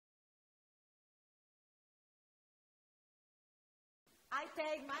I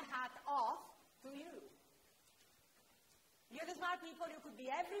take my hat off to you. You're the smart people, you could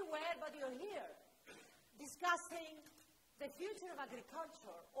be everywhere, but you're here discussing the future of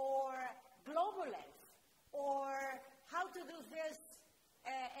agriculture or global health or how to do this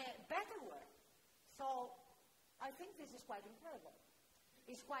better work. So I think this is quite incredible.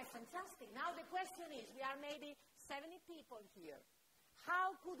 It's quite fantastic. Now the question is, we are maybe 70 people here.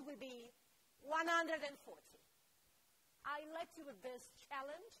 How could we be 140? I let you with this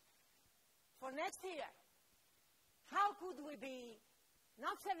challenge for next year. How could we be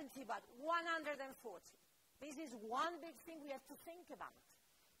not 70 but 140? This is one big thing we have to think about.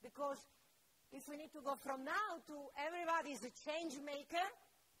 Because if we need to go from now to everybody is a change maker,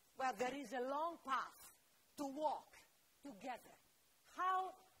 well, there is a long path to walk together.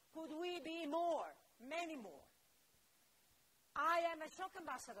 How could we be more, many more? I am a shock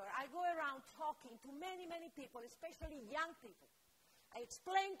ambassador. I go around talking to many, many people, especially young people. I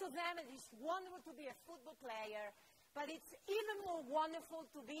explain to them that it's wonderful to be a football player, but it's even more wonderful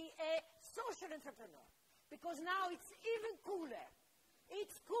to be a social entrepreneur. Because now it's even cooler.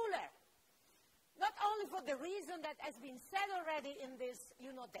 It's cooler. Not only for the reason that has been said already in this,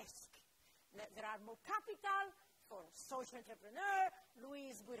 desk. There are more capital for social entrepreneur.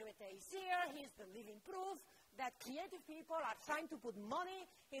 Luis Guirete is here. He's the living proof that creative people are trying to put money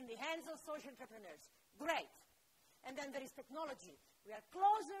in the hands of social entrepreneurs. Great. And then there is technology. We are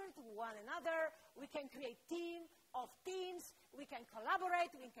closer to one another. We can create team of teams. We can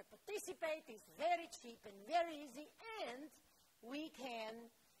collaborate. We can participate. It's very cheap and very easy. And we can,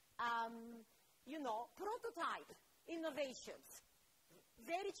 prototype innovations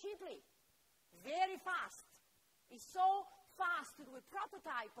very cheaply, very fast. It's so fast to do a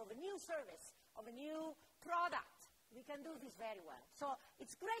prototype of a new service, of a new product. We can do this very well. So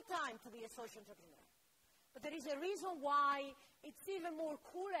it's a great time to be a social entrepreneur. But there is a reason why it's even more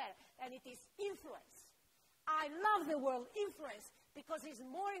cooler, and it is influence. I love the word influence because it's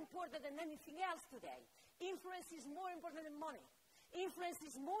more important than anything else today. Influence is more important than money. Influence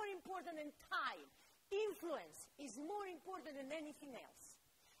is more important than time. Influence is more important than anything else.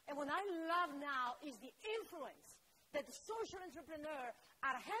 And what I love now is the influence that the social entrepreneurs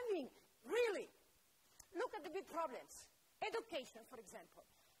are having, really. Look at the big problems. Education, for example.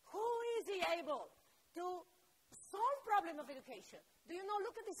 Who is able to solve problem of education? Do you know,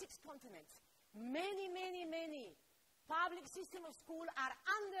 look at the 6 continents. Many, many, many public system of school are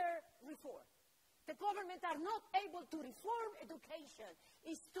under reform. The government are not able to reform education.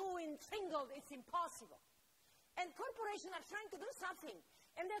 It's too entangled, it's impossible. And corporations are trying to do something.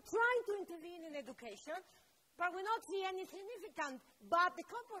 And they're trying to intervene in education, but we don't see any significant but the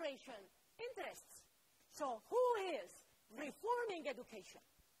corporation interests. So who is reforming education?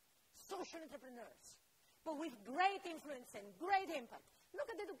 Social entrepreneurs, but with great influence and great impact. Look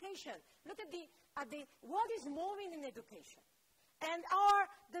at education. Look at what is moving in education. And are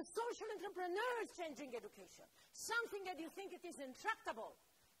the social entrepreneurs changing education? Something that you think it is intractable,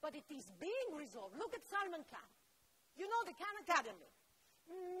 but it is being resolved. Look at Salman Khan. You know the Khan Academy.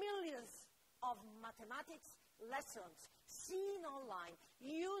 Millions of mathematics lessons seen online,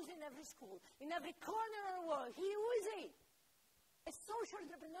 used in every school, in every corner of the world. Who is he? A social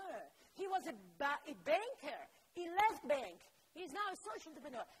entrepreneur. He was a banker. He left bank. He's now a social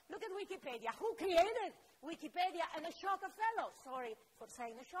entrepreneur. Look at Wikipedia. Who created Wikipedia? And Ashoka Fellow. Sorry for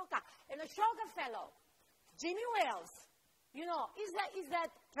saying Ashoka. An Ashoka Fellow. Jimmy Wales. You know, is that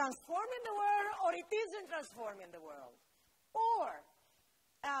transforming the world or it isn't transforming the world? Or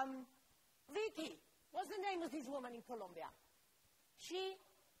Vicky. What's the name of this woman in Colombia? Vicky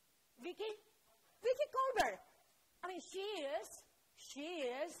Colbert. I mean, she has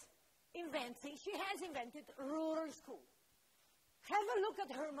invented rural school. Have a look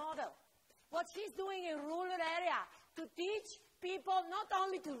at her model. What she's doing in rural area to teach people not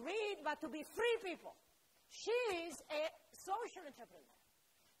only to read, but to be free people. She is a social entrepreneur.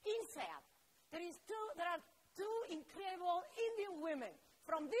 INSEAD. There are 2 incredible Indian women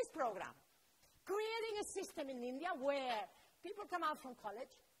from this program creating a system in India where people come out from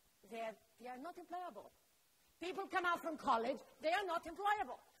college, they are not employable. People come out from college, they are not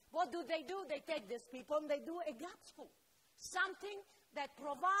employable. What do? They take these people and they do a gap school. Something that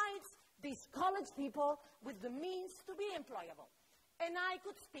provides these college people with the means to be employable. And I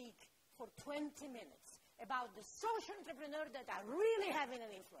could speak for 20 minutes about the social entrepreneurs that are really having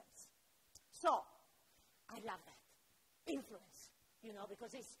an influence. So, I love that. Influence,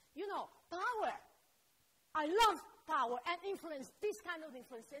 because it's, power. I love power and influence, this kind of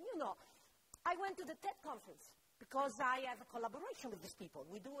influence. And I went to the TED conference because I have a collaboration with these people.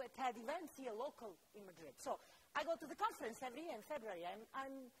 We do a TED event here local in Madrid. So I go to the conference every year in February.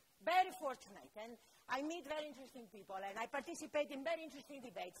 I'm very fortunate, and I meet very interesting people, and I participate in very interesting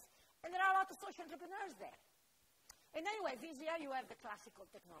debates. And there are a lot of social entrepreneurs there. And anyway, this year you have the classical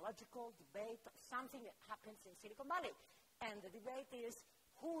technological debate of something that happens in Silicon Valley. And the debate is,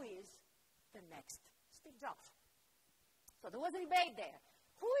 who is the next Steve Jobs? So there was a debate there.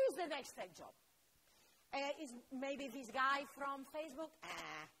 Who is the next Steve Jobs? Is maybe this guy from Facebook?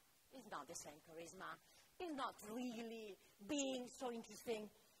 He's not the same charisma. He's not really being so interesting.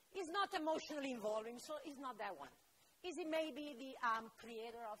 He's not emotionally involving, so he's not that one. Is he maybe the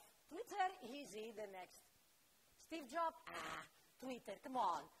creator of Twitter? Is he the next Steve Jobs? Twitter, come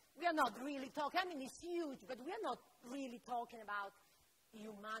on. We are not really talking, I mean, it's huge, but we are not really talking about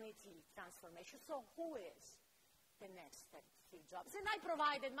humanity transformation. So who is the next Steve Jobs? And I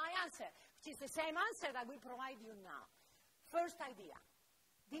provided my answer, which is the same answer that we provide you now. First idea.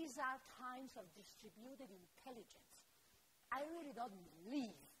 These are times of distributed intelligence. I really don't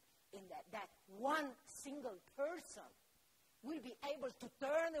believe in that one single person will be able to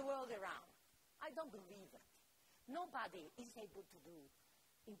turn the world around. I don't believe it. Nobody is able to do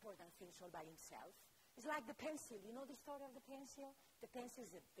important things all by himself. It's like the pencil. You know the story of the pencil? The pencil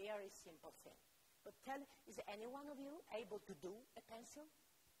is a very simple thing. But is any one of you able to do a pencil?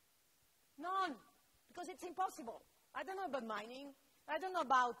 None, because it's impossible. I don't know about mining. I don't know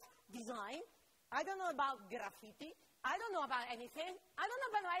about design. I don't know about graffiti. I don't know about anything. I don't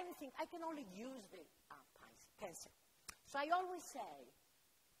know about anything. I can only use the pencil. So I always say,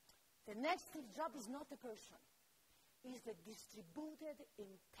 the next Steve Jobs is not a person. It's the distributed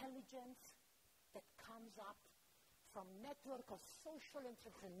intelligence that comes up from network of social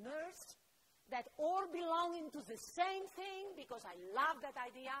entrepreneurs that all belong into the same thing, because I love that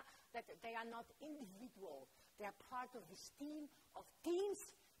idea that they are not individual. They are part of this team of teams.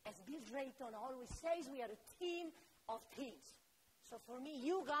 As Bill Drayton always says, we are a team of teams. So for me,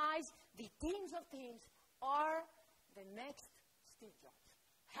 you guys, the teams of teams, are the next Steve Jobs.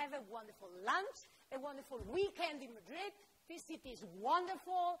 Have a wonderful lunch, a wonderful weekend in Madrid. This city is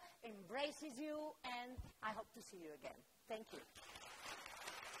wonderful, embraces you, and I hope to see you again. Thank you.